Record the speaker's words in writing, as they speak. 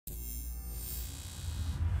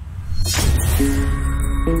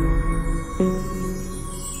আসসালামু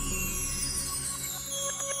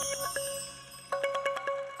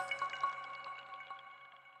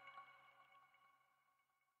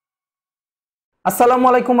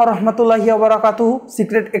আলাইকুম ওয়া রাহমাতুল্লাহি ওয়া বারাকাতুহু।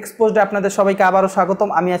 সিক্রেট এক্সপোজডে আপনাদের সবাইকে আবারও স্বাগতম।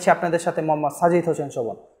 আমি আছি আপনাদের সাথে মোহাম্মদ সাজিদ হোসেন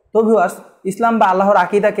শোভন। তো ভিউয়ার্স, ইসলাম বা আল্লাহর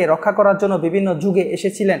আকীদাকে রক্ষা করার জন্য বিভিন্ন যুগে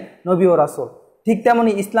এসেছিলেন নবী ও রাসূল। ঠিক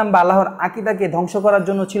তেমনি ইসলাম বা আল্লাহর আকীদাকে ধ্বংস করার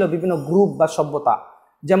জন্য ছিল বিভিন্ন গ্রুপ বা সভ্যতা,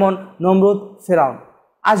 যেমন নমরুদ, ফেরাউন।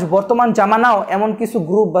 আজ বর্তমান জামানাও এমন কিছু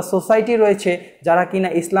গ্রুপ বা সোসাইটি রয়েছে যারা কিনা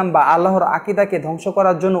ইসলাম বা আল্লাহর আকীদাকে ধ্বংস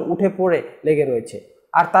করার জন্য উঠে পড়ে লেগে রয়েছে।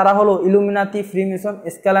 আর তারা হলো ইলুমিনাতি, ফ্রিমেসন,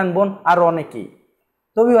 স্কেল অ্যান্ড বোন আরও অনেকেই।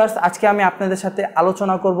 তো ভিউয়ার্স, আজকে আমি আপনাদের সাথে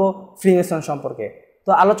আলোচনা করব ফ্রিমেসন সম্পর্কে।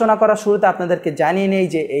 তো আলোচনা করার শুরুতে আপনাদেরকে জানিয়ে নেই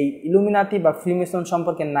যে এই ইলুমিনাতি বা ফ্রিমেসন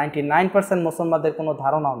সম্পর্কে 99% মুসলমানদের কোনো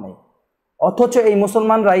ধারণাও নেই। অথচ এই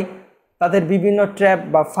মুসলমানরাই তাদের বিভিন্ন ট্র্যাপ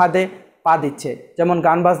বা ফাঁদে পা দিচ্ছে, যেমন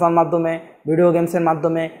গান বাজনার মাধ্যমে, ভিডিও গেমসের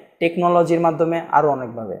মাধ্যমে, টেকনোলজির মাধ্যমে, আরও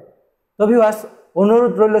অনেকভাবে। তো ভিউয়ার্স,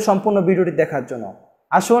 অনুরোধ রইল সম্পূর্ণ ভিডিওটি দেখার জন্য।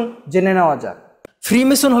 আসুন জেনে নেওয়া যাক।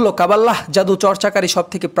 ফ্রিমেসন হলো কাবাল্লাহ জাদু চর্চাকারী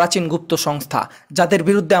সবথেকে প্রাচীন গুপ্ত সংস্থা, যাদের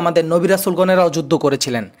বিরুদ্ধে আমাদের নবী রাসূলগণেরাও যুদ্ধ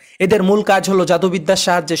করেছিলেন। এদের মূল কাজ হলো জাদুবিদ্যার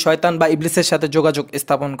সাহায্যে শয়তান বা ইবলিসের সাথে যোগাযোগ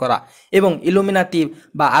স্থাপন করা, এবং ইলুমিনাতি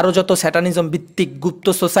বা আরও যত স্যাটানিজম ভিত্তিক গুপ্ত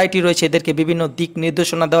সোসাইটি রয়েছে এদেরকে বিভিন্ন দিক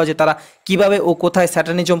নির্দেশনা দেওয়া, যে তারা কিভাবে ও কোথায়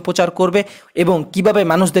স্যাটানিজম প্রচার করবে এবং কিভাবে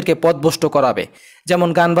মানুষদেরকে পথভ্রষ্ট করাবে, যেমন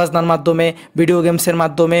গান বাজনার মাধ্যমে, ভিডিও গেমসের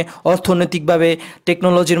মাধ্যমে, অর্থনৈতিকভাবে,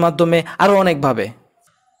 টেকনোলজির মাধ্যমে, আরও অনেকভাবে।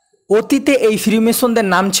 অতীতে এই ফ্রিমেসনদের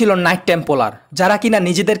নাম ছিল নাইট টেম্পলার, যারা কিনা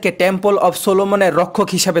নিজেদেরকে টেম্পল অফ সোলোমনের রক্ষক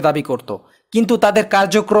হিসাবে দাবি করত। কিন্তু তাদের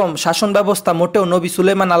কার্যক্রম, শাসন ব্যবস্থা মোটেও নবী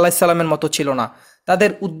সুলাইমান আলাইহিসসালামের মতো ছিল না। তাদের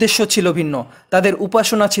উদ্দেশ্য ছিল ভিন্ন, তাদের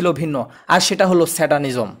উপাসনা ছিল ভিন্ন, আর সেটা হলো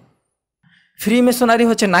স্যাটানিজম। ফ্রিমেসনারি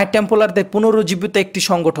হচ্ছে নাইট টেম্পলারদের পুনরুজ্জীবিত একটি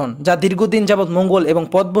সংগঠন, যা দীর্ঘদিন যাবৎ মঙ্গল এবং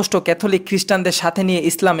পথভ্রষ্ট ক্যাথলিক খ্রিস্টানদের সাথে নিয়ে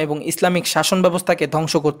ইসলাম এবং ইসলামিক শাসন ব্যবস্থাকে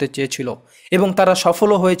ধ্বংস করতে চেয়েছিল, এবং তারা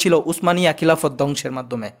সফলও হয়েছিল উসমানিয়া খিলাফত ধ্বংসের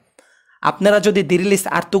মাধ্যমে। আপনারা যদি দিরিলিস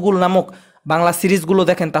আর্তুগুল নামক বাংলা সিরিজগুলো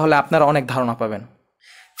দেখেন তাহলে আপনারা অনেক ধারণা পাবেন।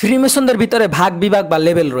 ফ্রিমেসনদের ভিতরে ভাগ বিভাগ বা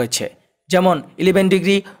লেভেল রয়েছে, যেমন 11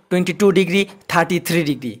 ডিগ্রি, 22 ডিগ্রি, 33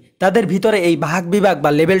 ডিগ্রি। তাদের ভিতরে এই ভাগ বিভাগ বা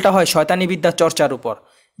লেভেলটা হয় শয়তানি বিদ্যা চর্চার উপর।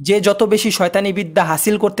 যে যত বেশি শয়তানি বিদ্যা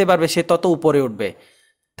হাসিল করতে পারবে সে তত উপরে উঠবে।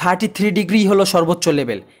 33 ডিগ্রি হলো সর্বোচ্চ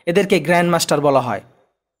লেভেল, এদেরকে গ্র্যান্ড মাস্টার বলা হয়।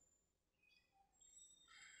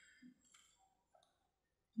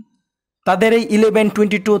 তাদের এই 11,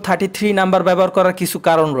 22, 33 নাম্বার ব্যবহার করার কিছু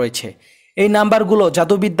কারণ রয়েছে। এই নাম্বারগুলো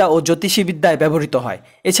জাদুবিদ্যা ও জ্যোতিষীবিদ্যায় ব্যবহৃত হয়।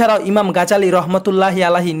 এছাড়াও ইমাম গাজালি রহমতুল্লাহি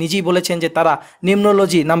আলাহি নিজেই বলেছেন যে তারা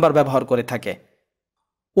নিম্নোলজি নাম্বার ব্যবহার করে থাকে।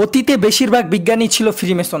 অতীতে বেশিরভাগ বিজ্ঞানী ছিল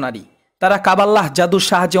ফ্রিমেসনারি। তারা কাবাল্লাহ জাদুর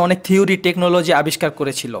সাহায্যে অনেক থিওরি, টেকনোলজি আবিষ্কার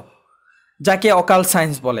করেছিল, যাকে অকাল্ট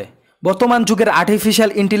সায়েন্স বলে। বর্তমান যুগের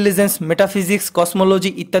আর্টিফিশিয়াল ইন্টেলিজেন্স, মেটাফিজিক্স,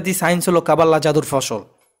 কসমোলজি ইত্যাদি সায়েন্স হলো কাবাল্লাহ জাদুর ফসল।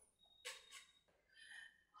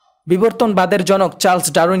 বিবর্তনবাদের জনক চার্লস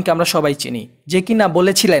ডারউইনকে আমরা সবাই চিনি, যে কিনা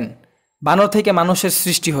বলেছিলেন বানর থেকে মানুষের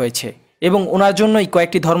সৃষ্টি হয়েছে, এবং ওনার জন্যই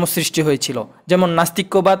কয়েকটি ধর্ম সৃষ্টি হয়েছিল, যেমন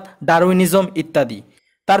নাস্তিক্যবাদ, ডারউইনিজম ইত্যাদি।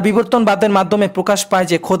 তার বিবর্তনবাদের মাধ্যমে প্রকাশ পায়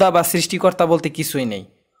যে খোদা বা সৃষ্টিকর্তা বলতে কিছুই নেই,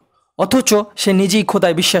 অথচ সে নিজেই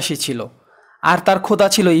খোদায় বিশ্বাসী ছিল, আর তার খোদা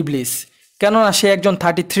ছিল ইবলিস, কেননা সে একজন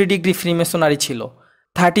 33 ডিগ্রি ফ্রিমেসনারি ছিল।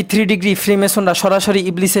 33 ডিগ্রি ফ্রিমেসনরা সরাসরি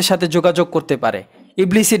ইবলিসের সাথে যোগাযোগ করতে পারে।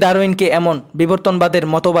 ইবলিসই ডারউইনকে এমন বিবর্তনবাদের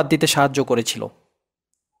মতবাদ দিতে সাহায্য করেছিল।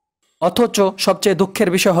 অথচ সবচেয়ে দুঃখের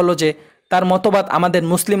বিষয় হলো যে তার মতবাদ আমাদের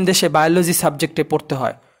মুসলিম দেশে বায়োলজি সাবজেক্টে পড়তে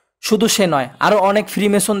হয়। শুধু সে নয়, আরও অনেক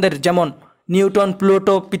ফ্রিমেসনদের, যেমন নিউটন,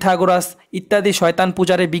 প্লুটো, পিথাগোরাস ইত্যাদি শয়তান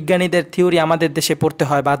পূজারী বিজ্ঞানীদের থিওরি আমাদের দেশে পড়তে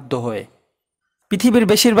হয় বাধ্য হয়ে। পৃথিবীর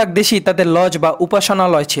বেশিরভাগ দেশই তাদের লজ বা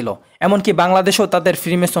উপাসনালয় ছিল, এমনকি বাংলাদেশেও তাদের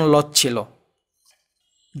ফ্রিমেসন লজ ছিল,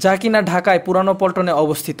 যা কিনা ঢাকায় পুরানো পল্টনে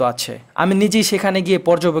অবস্থিত আছে। আমি নিজেই সেখানে গিয়ে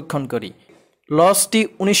পর্যবেক্ষণ করি। লজটি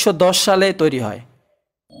 1910 সালে তৈরি হয়।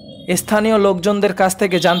 স্থানীয় লোকজনদের কাছ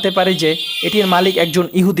থেকে জানতে পারি যে এটির মালিক একজন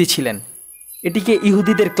ইহুদি ছিলেন। এটিকে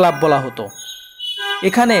ইহুদিদের ক্লাব বলা হতো।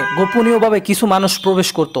 এখানে গোপনীয়ভাবে কিছু মানুষ প্রবেশ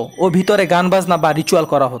করত ও ভিতরে গান বাজনা বা রিচুয়াল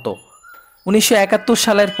করা হতো। 1971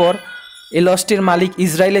 সালের পর এই লজটির মালিক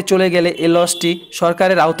ইসরায়েলে চলে গেলে এই লজটি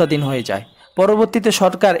সরকারের আওতাধীন হয়ে যায়। পরবর্তীতে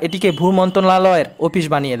সরকার এটিকে ভূ মন্ত্রণালয়ের অফিস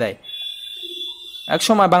বানিয়ে দেয়।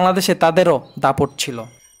 একসময় বাংলাদেশে তাদেরও দাপট ছিল,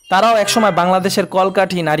 তারাও একসময় বাংলাদেশের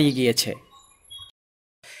কলকাঠি নাড়িয়ে গিয়েছে।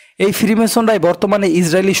 এই ফ্রিমেসনরাই বর্তমানে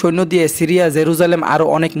ইসরায়েলি সৈন্য দিয়ে সিরিয়া, জেরুজালেম আরও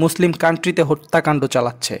অনেক মুসলিম কান্ট্রিতে হত্যাকাণ্ড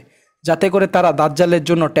চালাচ্ছে, যাতে করে তারা দাজ্জালের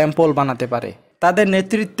জন্য টেম্পল বানাতে পারে। তাদের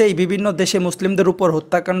নেতৃত্বেই বিভিন্ন দেশে মুসলিমদের উপর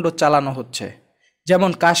হত্যাকাণ্ড চালানো হচ্ছে,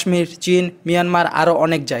 যেমন কাশ্মীর, চীন, মিয়ানমার আরও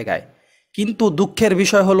অনেক জায়গায়। কিন্তু দুঃখের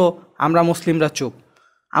বিষয় হলো আমরা মুসলিমরা চুপ,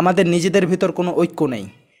 আমাদের নিজেদের ভিতর কোনো ঐক্য নেই।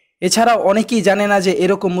 এছাড়াও অনেকেই জানে না যে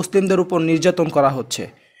এরকম মুসলিমদের উপর নির্যাতন করা হচ্ছে,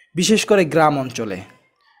 বিশেষ করে গ্রাম অঞ্চলে।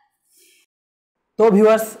 তো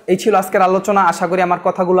ভিউয়ার্স, এই ছিল আজকের আলোচনা। আশা করি আমার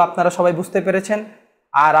কথাগুলো আপনারা সবাই বুঝতে পেরেছেন।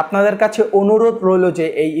 আর আপনাদের কাছে অনুরোধ রইল যে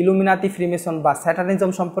এই ইলুমিনাতি, ফ্রিমেসন বা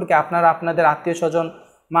স্যাটানিজম সম্পর্কে আপনারা আপনাদের আত্মীয় স্বজন,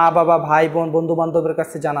 মা বাবা, ভাই বোন, বন্ধু বান্ধবের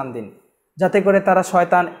কাছে জানান দিন, যাতে করে তারা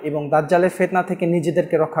শয়তান এবং দাজ্জালের ফিতনা থেকে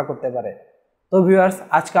নিজেদেরকে রক্ষা করতে পারে। তো ভিউয়ার্স,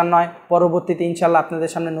 আজকাল নয়, পরবর্তীতে ইনশাল্লাহ আপনাদের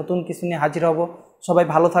সামনে নতুন কিছু নিয়ে হাজির হব। সবাই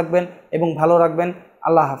ভালো থাকবেন এবং ভালো রাখবেন।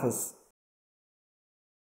 আল্লাহ হাফেজ।